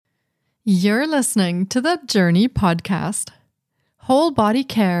You're listening to the Journey podcast. Whole body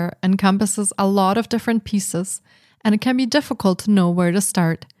care encompasses a lot of different pieces, and it can be difficult to know where to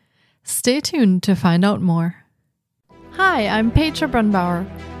start. Stay tuned to find out more. Hi, I'm Petra Brunbauer,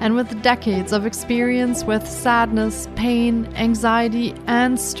 and with decades of experience with sadness, pain, anxiety,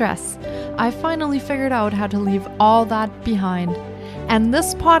 and stress, I finally figured out how to leave all that behind. And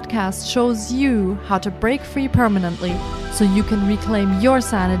this podcast shows you how to break free permanently so you can reclaim your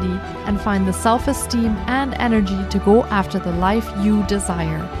sanity and find the self-esteem and energy to go after the life you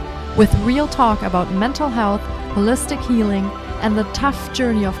desire. With real talk about mental health, holistic healing, and the tough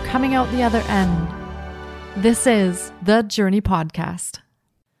journey of coming out the other end. This is the Journey Podcast.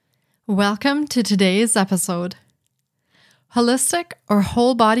 Welcome to today's episode. Holistic or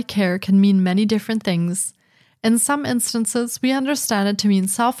whole body care can mean many different things. In some instances, we understand it to mean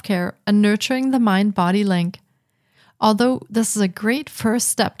self-care and nurturing the mind-body link. Although this is a great first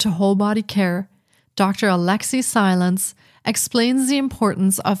step to whole body care, Dr. Alexi Silance explains the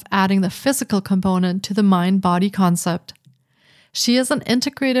importance of adding the physical component to the mind-body concept. She is an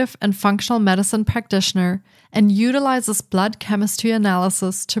integrative and functional medicine practitioner and utilizes blood chemistry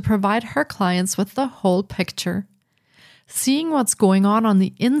analysis to provide her clients with the whole picture. Seeing what's going on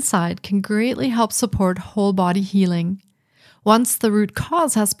the inside can greatly help support whole body healing. Once the root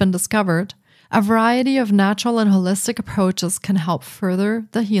cause has been discovered, a variety of natural and holistic approaches can help further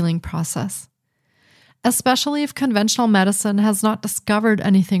the healing process. Especially if conventional medicine has not discovered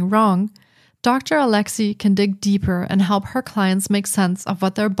anything wrong, Dr. Alexi can dig deeper and help her clients make sense of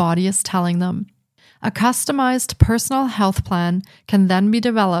what their body is telling them. A customized personal health plan can then be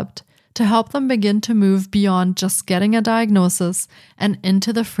developed to help them begin to move beyond just getting a diagnosis and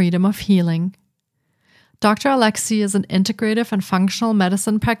into the freedom of healing. Dr. Alexi is an integrative and functional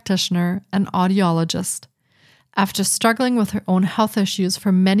medicine practitioner and audiologist. After struggling with her own health issues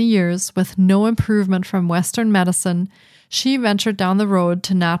for many years with no improvement from Western medicine, she ventured down the road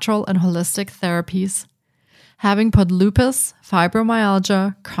to natural and holistic therapies. Having put lupus,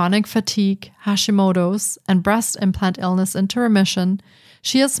 fibromyalgia, chronic fatigue, Hashimoto's, and breast implant illness into remission,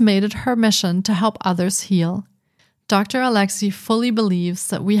 she has made it her mission to help others heal. Dr. Alexi fully believes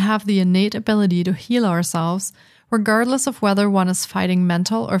that we have the innate ability to heal ourselves, regardless of whether one is fighting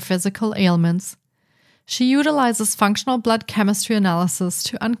mental or physical ailments. She utilizes functional blood chemistry analysis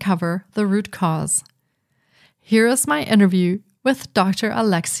to uncover the root cause. Here is my interview with Dr.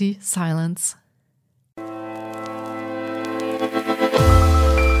 Alexi Silance.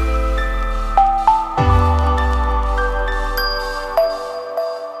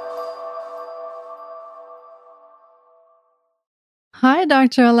 Hi,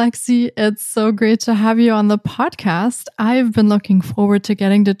 Dr. Alexi. It's so great to have you on the podcast. I've been looking forward to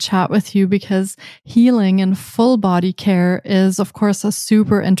getting to chat with you because healing and full body care is, of course, a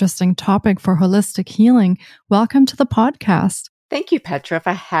super interesting topic for holistic healing. Welcome to the podcast. Thank you, Petra,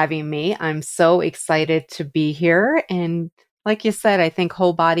 for having me. I'm so excited to be here. And like you said, I think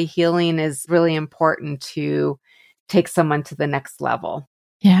whole body healing is really important to take someone to the next level.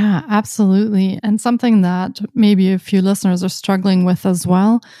 Yeah, absolutely. And something that maybe a few listeners are struggling with as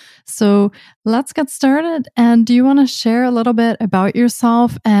well. So let's get started. And do you want to share a little bit about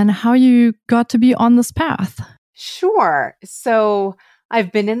yourself and how you got to be on this path? Sure. So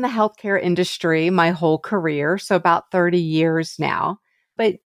I've been in the healthcare industry my whole career, so about 30 years now.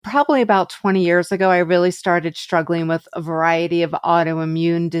 But probably about 20 years ago, I really started struggling with a variety of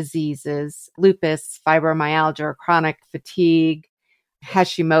autoimmune diseases, lupus, fibromyalgia, chronic fatigue,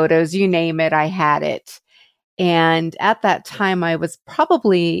 Hashimoto's, you name it, I had it. And at that time, I was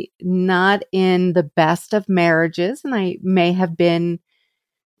probably not in the best of marriages, and I may have been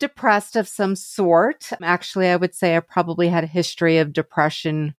depressed of some sort. Actually, I would say I probably had a history of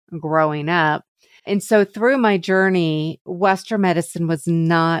depression growing up. And so through my journey, Western medicine was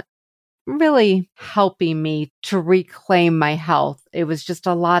not really helping me to reclaim my health. It was just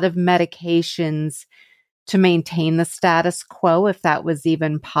a lot of medications to maintain the status quo, if that was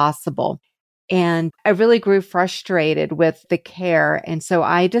even possible. And I really grew frustrated with the care. And so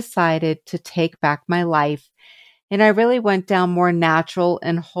I decided to take back my life. And I really went down more natural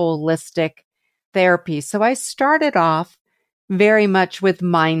and holistic therapy. So I started off very much with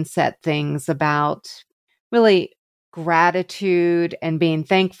mindset things about really gratitude and being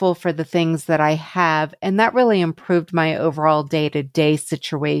thankful for the things that I have. And that really improved my overall day-to-day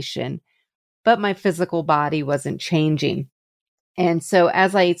situation. But my physical body wasn't changing. And so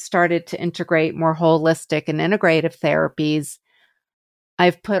as I started to integrate more holistic and integrative therapies,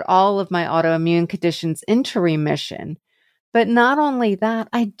 I've put all of my autoimmune conditions into remission. But not only that,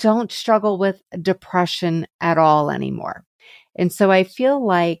 I don't struggle with depression at all anymore. And so I feel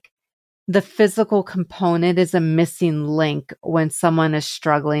like the physical component is a missing link when someone is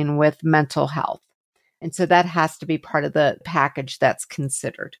struggling with mental health. And so that has to be part of the package that's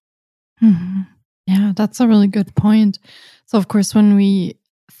considered. Mhm. Yeah, that's a really good point. So, of course, when we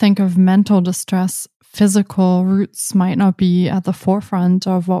think of mental distress, physical roots might not be at the forefront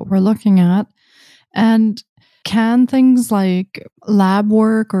of what we're looking at. And can things like lab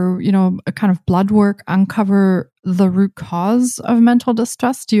work or, a kind of blood work uncover the root cause of mental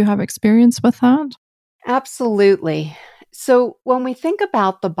distress? Do you have experience with that? Absolutely. So when we think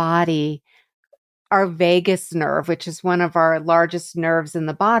about the body, our vagus nerve, which is one of our largest nerves in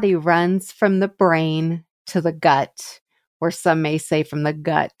the body, runs from the brain to the gut, or some may say from the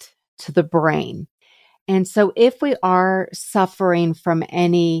gut to the brain. And so if we are suffering from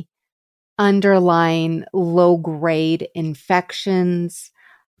any underlying low grade infections,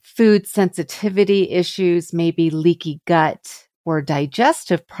 food sensitivity issues, maybe leaky gut or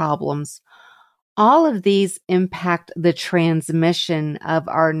digestive problems, all of these impact the transmission of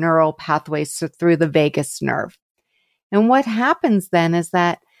our neural pathways through the vagus nerve. And what happens then is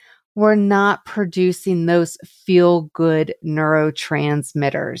that we're not producing those feel good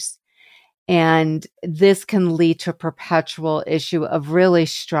neurotransmitters. And this can lead to a perpetual issue of really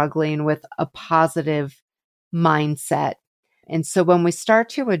struggling with a positive mindset. And so when we start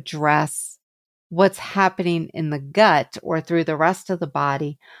to address what's happening in the gut or through the rest of the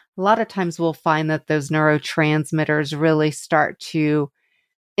body, a lot of times we'll find that those neurotransmitters really start to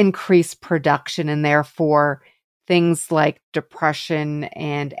increase production, and therefore things like depression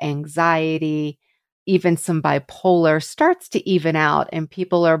and anxiety, even some bipolar, starts to even out, and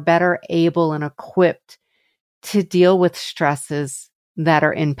people are better able and equipped to deal with stresses that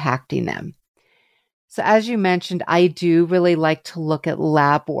are impacting them. So as you mentioned, I do really like to look at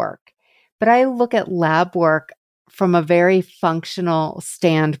lab work, but I look at lab work from a very functional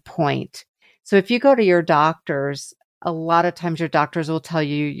standpoint. So if you go to your doctors, a lot of times your doctors will tell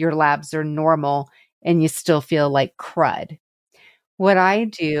you your labs are normal and you still feel like crud. What I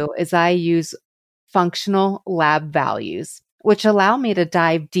do is I use functional lab values, which allow me to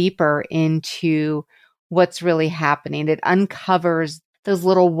dive deeper into what's really happening. It uncovers those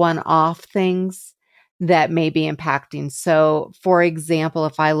little one-off things that may be impacting. So, for example,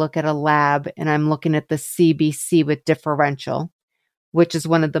 if I look at a lab and I'm looking at the CBC with differential, which is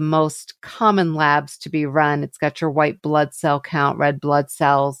one of the most common labs to be run, it's got your white blood cell count, red blood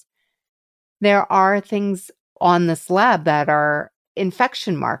cells. There are things on this lab that are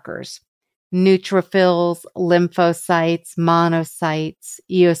infection markers: neutrophils, lymphocytes, monocytes,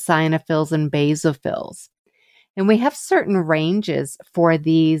 eosinophils, and basophils. And we have certain ranges for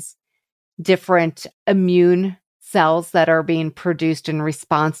these different immune cells that are being produced in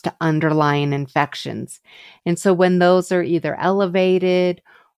response to underlying infections. And so when those are either elevated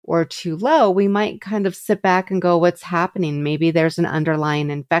or too low, we might kind of sit back and go, what's happening? Maybe there's an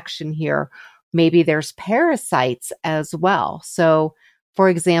underlying infection here. Maybe there's parasites as well. So, for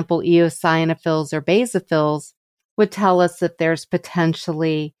example, eosinophils or basophils would tell us if there's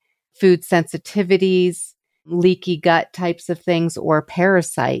potentially food sensitivities, leaky gut types of things, or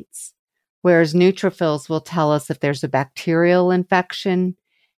parasites. Whereas neutrophils will tell us if there's a bacterial infection,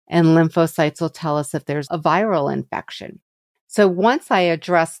 and lymphocytes will tell us if there's a viral infection. So once I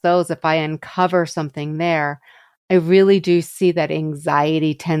address those, if I uncover something there, I really do see that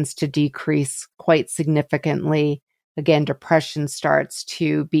anxiety tends to decrease quite significantly. Again, depression starts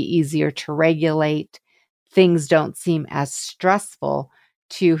to be easier to regulate. Things don't seem as stressful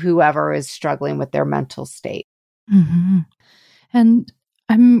to whoever is struggling with their mental state. Hmm. And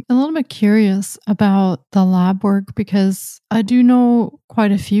I'm a little bit curious about the lab work because I do know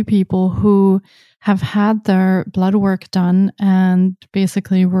quite a few people who have had their blood work done and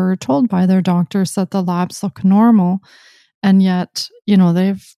basically were told by their doctors that the labs look normal. And yet,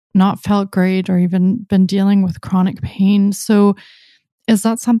 they've not felt great or even been dealing with chronic pain. So, is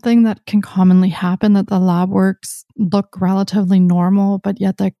that something that can commonly happen, that the lab works look relatively normal, but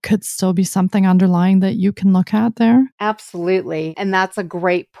yet there could still be something underlying that you can look at there? Absolutely. And that's a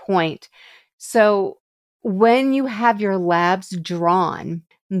great point. So when you have your labs drawn,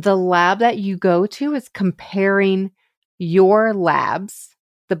 the lab that you go to is comparing your labs,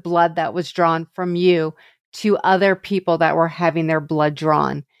 the blood that was drawn from you, to other people that were having their blood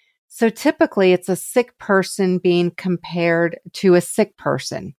drawn. So typically it's a sick person being compared to a sick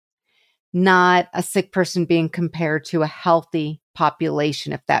person, not a sick person being compared to a healthy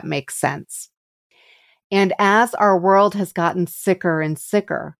population, if that makes sense. And as our world has gotten sicker and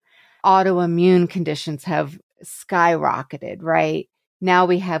sicker, autoimmune conditions have skyrocketed, right? Now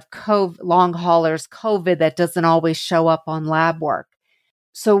we have long haulers, COVID that doesn't always show up on lab work.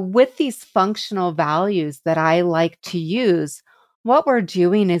 So with these functional values that I like to use, what we're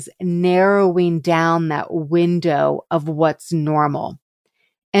doing is narrowing down that window of what's normal.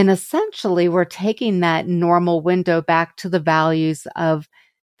 And essentially, we're taking that normal window back to the values of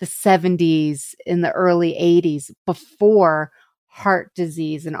the 70s in the early 80s before heart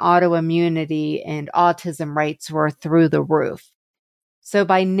disease and autoimmunity and autism rates were through the roof. So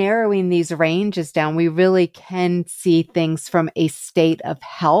by narrowing these ranges down, we really can see things from a state of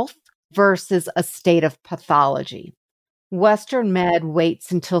health versus a state of pathology. Western med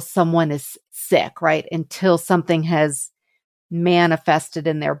waits until someone is sick, right? Until something has manifested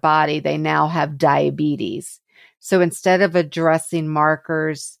in their body, they now have diabetes. So instead of addressing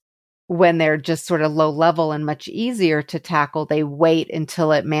markers when they're just sort of low level and much easier to tackle, they wait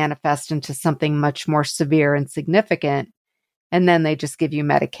until it manifests into something much more severe and significant. And then they just give you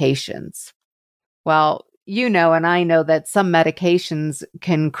medications. Well, you know, and I know that some medications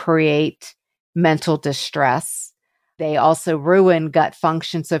can create mental distress. They also ruin gut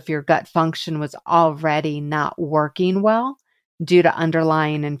function. So if your gut function was already not working well due to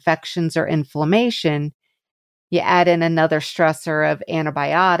underlying infections or inflammation, you add in another stressor of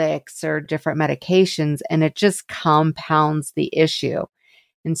antibiotics or different medications, and it just compounds the issue.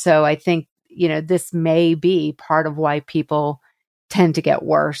 And so I think, this may be part of why people tend to get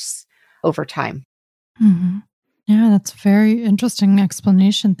worse over time. Mm-hmm. Yeah, that's a very interesting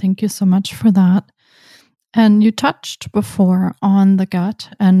explanation. Thank you so much for that. And you touched before on the gut,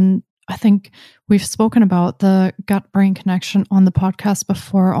 and I think we've spoken about the gut-brain connection on the podcast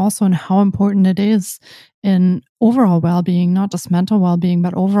before also, and how important it is in overall well-being, not just mental well-being,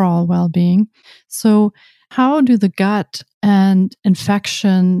 but overall well-being. So how do the gut and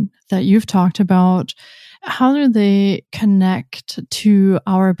infection that you've talked about, how do they connect to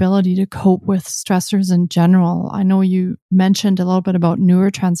our ability to cope with stressors in general? I know you mentioned a little bit about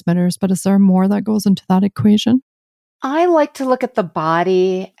neurotransmitters, but is there more that goes into that equation? I like to look at the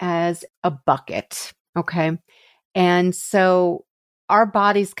body as a bucket. Okay. And so our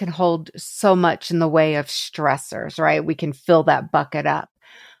bodies can hold so much in the way of stressors, right? We can fill that bucket up.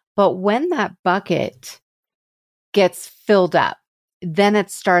 But when that bucket gets filled up, then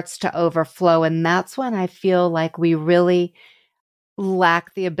it starts to overflow. And that's when I feel like we really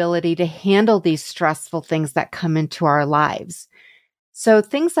lack the ability to handle these stressful things that come into our lives. So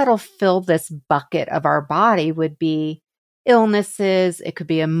things that'll fill this bucket of our body would be illnesses. It could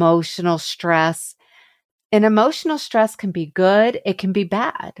be emotional stress. And emotional stress can be good. It can be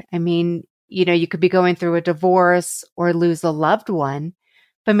bad. I mean, you could be going through a divorce or lose a loved one,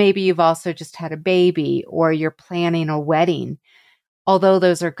 but maybe you've also just had a baby or you're planning a wedding. Although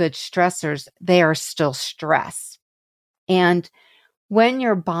those are good stressors, they are still stress. And when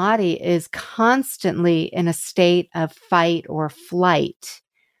your body is constantly in a state of fight or flight,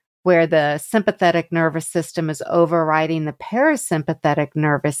 where the sympathetic nervous system is overriding the parasympathetic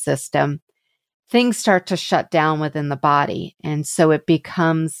nervous system, things start to shut down within the body. And so it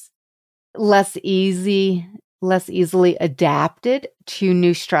becomes less easily adapted to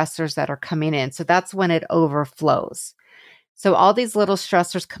new stressors that are coming in. So that's when it overflows. So all these little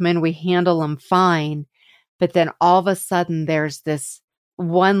stressors come in, we handle them fine. But then all of a sudden there's this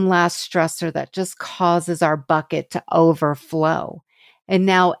one last stressor that just causes our bucket to overflow. And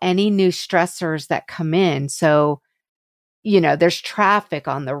now any new stressors that come in, so, there's traffic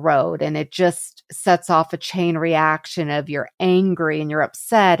on the road and it just sets off a chain reaction of you're angry and you're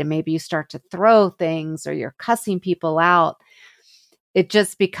upset and maybe you start to throw things or you're cussing people out. It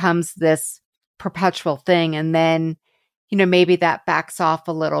just becomes this perpetual thing. And then, maybe that backs off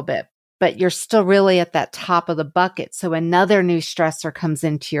a little bit, but you're still really at that top of the bucket. So another new stressor comes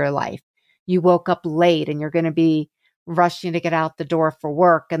into your life. You woke up late and you're going to be rushing to get out the door for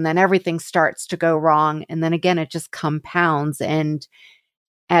work. And then everything starts to go wrong. And then again, it just compounds. And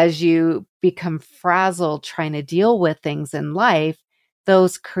as you become frazzled trying to deal with things in life,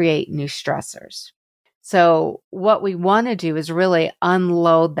 those create new stressors. So what we want to do is really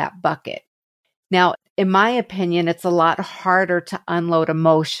unload that bucket. Now, in my opinion, it's a lot harder to unload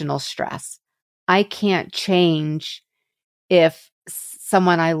emotional stress. I can't change if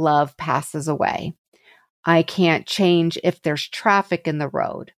someone I love passes away. I can't change if there's traffic in the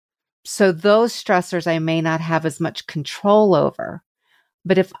road. So those stressors I may not have as much control over.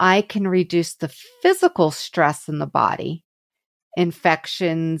 But if I can reduce the physical stress in the body,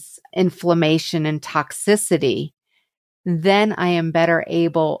 infections, inflammation, and toxicity, then I am better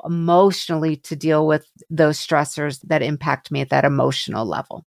able emotionally to deal with those stressors that impact me at that emotional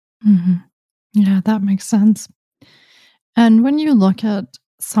level. Mm-hmm. Yeah, that makes sense. And when you look at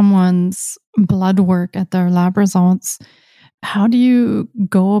someone's blood work at their lab results, how do you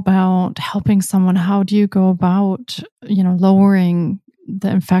go about helping someone? How do you go about, lowering the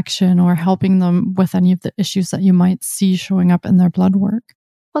infection or helping them with any of the issues that you might see showing up in their blood work?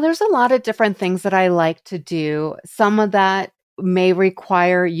 Well, there's a lot of different things that I like to do. Some of that may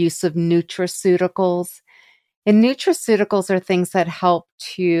require use of nutraceuticals. And nutraceuticals are things that help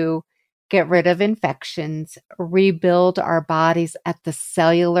to get rid of infections, rebuild our bodies at the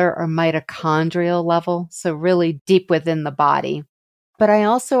cellular or mitochondrial level, so really deep within the body. But I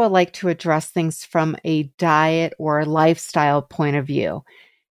also like to address things from a diet or lifestyle point of view.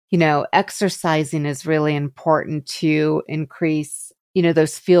 Exercising is really important to increase,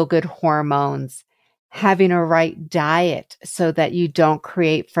 those feel good hormones, having a right diet so that you don't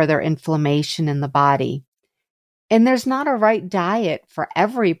create further inflammation in the body. And there's not a right diet for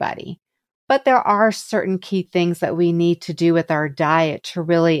everybody, but there are certain key things that we need to do with our diet to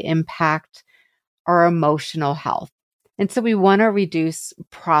really impact our emotional health. And so we want to reduce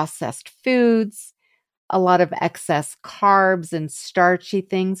processed foods, a lot of excess carbs and starchy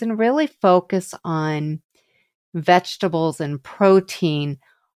things, and really focus on vegetables and protein,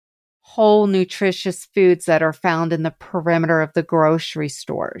 whole nutritious foods that are found in the perimeter of the grocery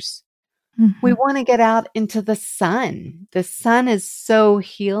stores. We want to get out into the sun. The sun is so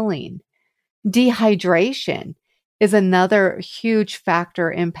healing. Dehydration is another huge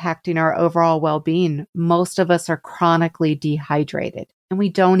factor impacting our overall well-being. Most of us are chronically dehydrated and we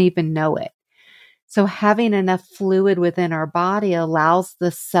don't even know it. So having enough fluid within our body allows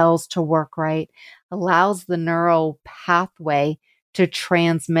the cells to work right, allows the neural pathway to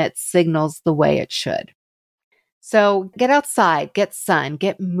transmit signals the way it should. So get outside, get sun,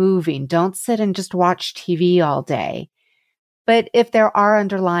 get moving. Don't sit and just watch TV all day. But if there are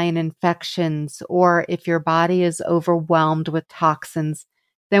underlying infections or if your body is overwhelmed with toxins,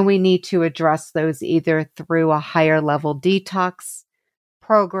 then we need to address those either through a higher level detox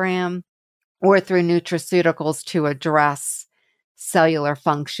program or through nutraceuticals to address cellular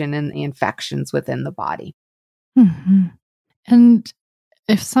function and the infections within the body. Mm-hmm. And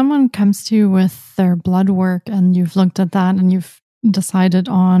if someone comes to you with their blood work and you've looked at that and you've decided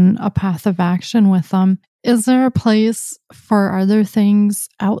on a path of action with them, is there a place for other things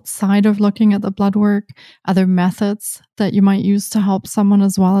outside of looking at the blood work, other methods that you might use to help someone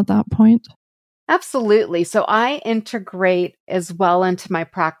as well at that point? Absolutely. So I integrate as well into my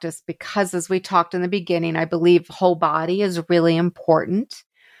practice because, as we talked in the beginning, I believe whole body is really important.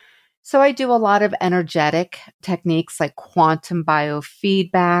 So I do a lot of energetic techniques like quantum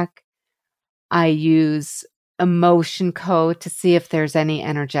biofeedback. I use emotion code to see if there's any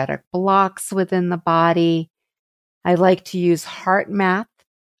energetic blocks within the body. I like to use heart math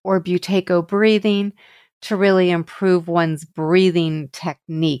or buteyko breathing to really improve one's breathing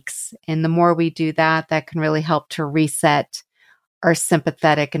techniques. And the more we do that, that can really help to reset our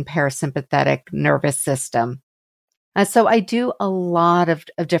sympathetic and parasympathetic nervous system. So I do a lot of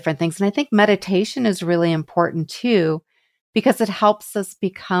different things. And I think meditation is really important too, because it helps us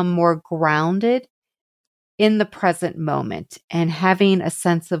become more grounded in the present moment, and having a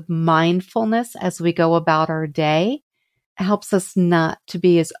sense of mindfulness as we go about our day helps us not to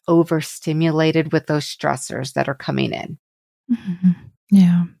be as overstimulated with those stressors that are coming in. Mm-hmm.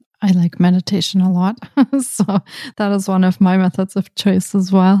 Yeah, I like meditation a lot. So that is one of my methods of choice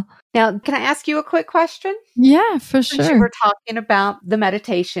as well. Now, can I ask you a quick question? Yeah, for Since sure. you were talking about the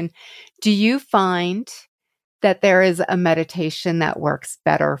meditation, do you find that there is a meditation that works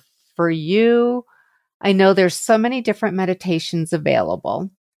better for you? I know there's so many different meditations available.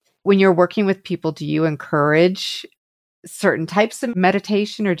 When you're working with people, do you encourage certain types of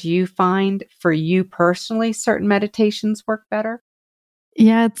meditation, or do you find for you personally certain meditations work better?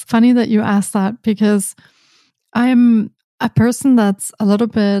 Yeah, it's funny that you asked that because I'm a person that's a little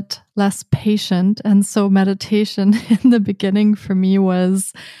bit less patient. And so meditation in the beginning for me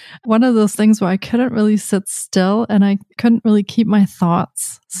was one of those things where I couldn't really sit still and I couldn't really keep my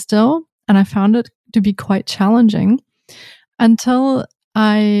thoughts still. And I found it to be quite challenging until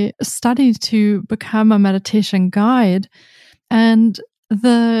I studied to become a meditation guide. And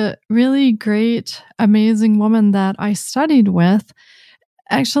the really great, amazing woman that I studied with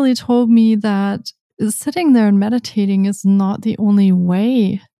actually told me that sitting there and meditating is not the only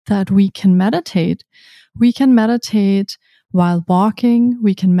way that we can meditate. We can meditate while walking,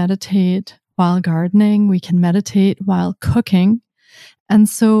 we can meditate while gardening, we can meditate while cooking. And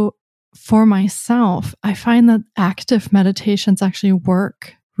so for myself, I find that active meditations actually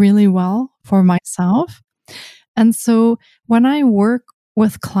work really well for myself. And so when I work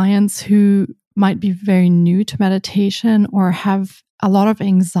with clients who might be very new to meditation or have a lot of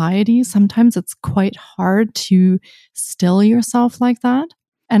anxiety, sometimes it's quite hard to still yourself like that.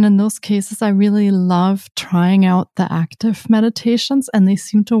 And in those cases, I really love trying out the active meditations, and they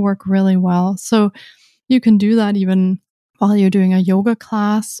seem to work really well. So you can do that even while you're doing a yoga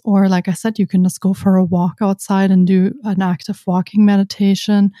class, or like I said, you can just go for a walk outside and do an active walking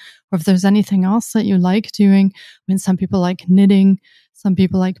meditation. Or if there's anything else that you like doing, I mean, some people like knitting, some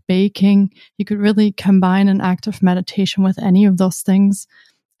people like baking. You could really combine an active meditation with any of those things.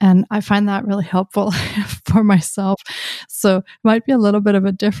 And I find that really helpful for myself. So it might be a little bit of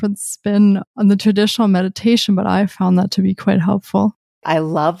a different spin on the traditional meditation, but I found that to be quite helpful. I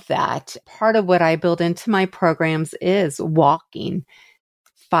love that. Part of what I build into my programs is walking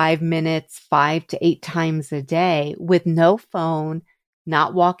 5 minutes, 5 to 8 times a day with no phone,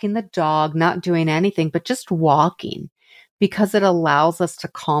 not walking the dog, not doing anything, but just walking, because it allows us to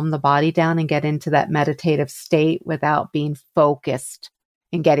calm the body down and get into that meditative state without being focused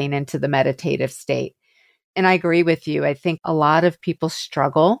and getting into the meditative state. And I agree with you. I think a lot of people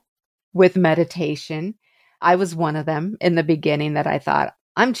struggle with meditation. I was one of them in the beginning that I thought,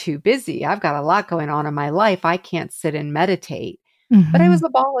 I'm too busy. I've got a lot going on in my life. I can't sit and meditate. But I was a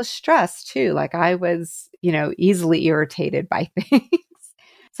ball of stress too. Like I was, easily irritated by things.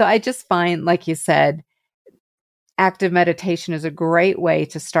 So I just find, like you said, active meditation is a great way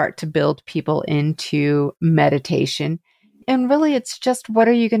to start to build people into meditation. And really, it's just, what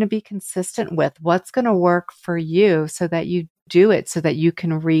are you going to be consistent with? What's going to work for you so that you do it, so that you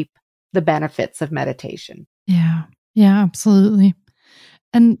can reap the benefits of meditation? Yeah, absolutely.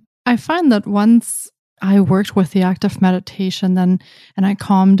 And I find that once I worked with the active meditation and I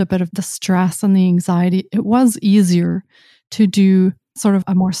calmed a bit of the stress and the anxiety, it was easier to do sort of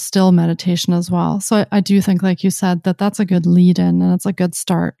a more still meditation as well. So I do think, like you said, that that's a good lead in, and it's a good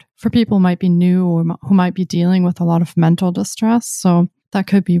start for people who might be new or who might be dealing with a lot of mental distress. So that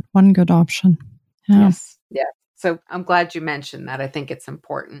could be one good option. Yeah. Yes. Yeah. So I'm glad you mentioned that. I think it's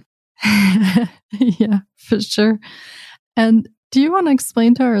important. Yeah, for sure. And do you want to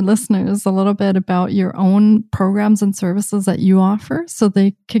explain to our listeners a little bit about your own programs and services that you offer so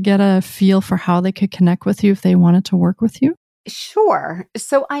they could get a feel for how they could connect with you if they wanted to work with you? Sure.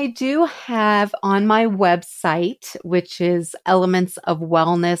 So I do have on my website, which is Elements of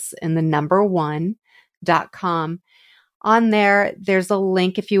Wellness in the number 1.com. On there, there's a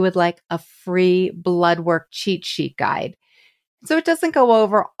link if you would like a free blood work cheat sheet guide. So it doesn't go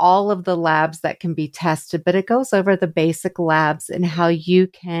over all of the labs that can be tested, but it goes over the basic labs and how you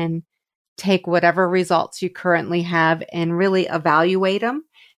can take whatever results you currently have and really evaluate them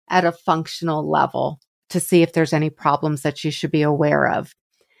at a functional level to see if there's any problems that you should be aware of.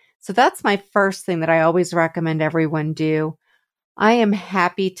 So that's my first thing that I always recommend everyone do. I am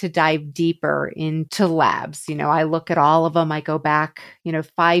happy to dive deeper into labs. I look at all of them. I go back,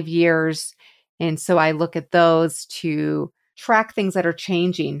 5 years. And so I look at those to track things that are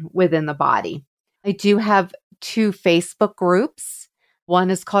changing within the body. I do have 2 Facebook groups. One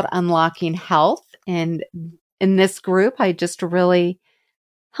is called Unlocking Health. And in this group, I just really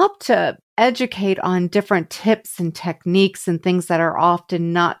help to educate on different tips and techniques and things that are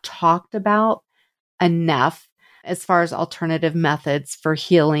often not talked about enough as far as alternative methods for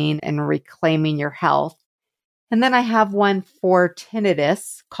healing and reclaiming your health. And then I have one for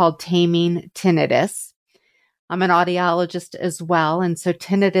tinnitus called Taming Tinnitus. I'm an audiologist as well. And so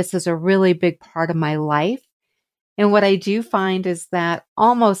tinnitus is a really big part of my life. And what I do find is that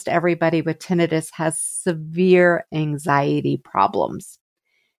almost everybody with tinnitus has severe anxiety problems.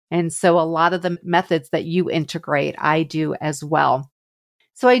 And so a lot of the methods that you integrate, I do as well.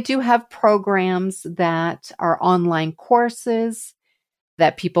 So I do have programs that are online courses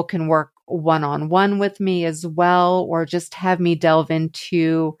that people can work one-on-one with me as well, or just have me delve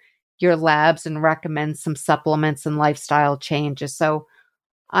into your labs and recommend some supplements and lifestyle changes. So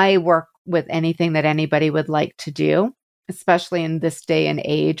I work with anything that anybody would like to do, especially in this day and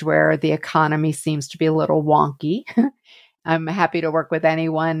age where the economy seems to be a little wonky. I'm happy to work with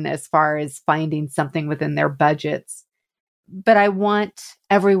anyone as far as finding something within their budgets. But I want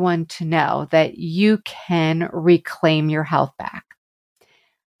everyone to know that you can reclaim your health back.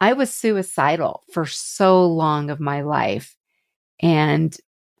 I was suicidal for so long of my life, and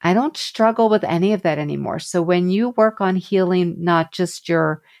I don't struggle with any of that anymore. So when you work on healing, not just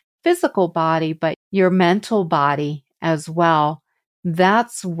your physical body, but your mental body as well,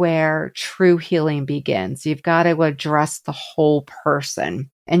 that's where true healing begins. You've got to address the whole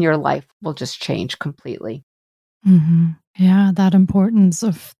person, and your life will just change completely. Mm-hmm. Yeah, that importance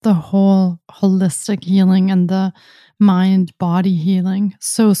of the whole holistic healing and the mind-body healing.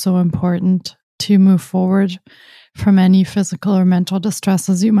 So important to move forward from any physical or mental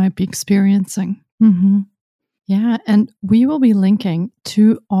distresses you might be experiencing. Yeah, and we will be linking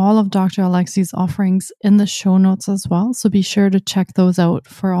to all of Dr. Alexi's offerings in the show notes as well. So be sure to check those out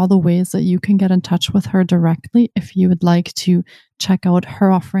for all the ways that you can get in touch with her directly if you would like to check out her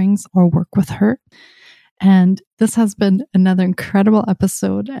offerings or work with her. And this has been another incredible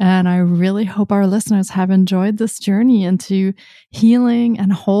episode. And I really hope our listeners have enjoyed this journey into healing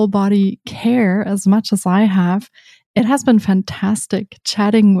and whole body care as much as I have. It has been fantastic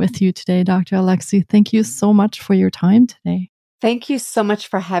chatting with you today, Dr. Alexi. Thank you so much for your time today. Thank you so much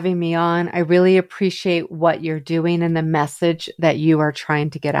for having me on. I really appreciate what you're doing and the message that you are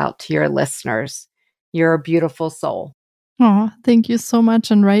trying to get out to your listeners. You're a beautiful soul. Oh, thank you so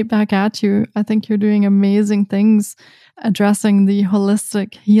much. And right back at you. I think you're doing amazing things addressing the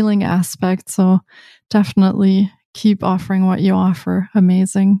holistic healing aspect. So definitely keep offering what you offer.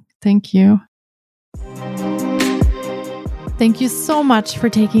 Amazing. Thank you. Thank you so much for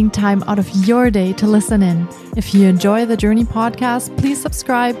taking time out of your day to listen in. If you enjoy the Journey podcast, please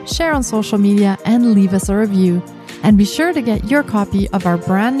subscribe, share on social media, and leave us a review. And be sure to get your copy of our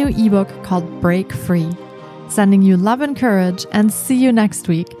brand new ebook called Break Free. Sending you love and courage, and see you next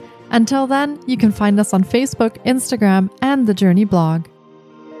week. Until then, you can find us on Facebook, Instagram, and the Journey blog.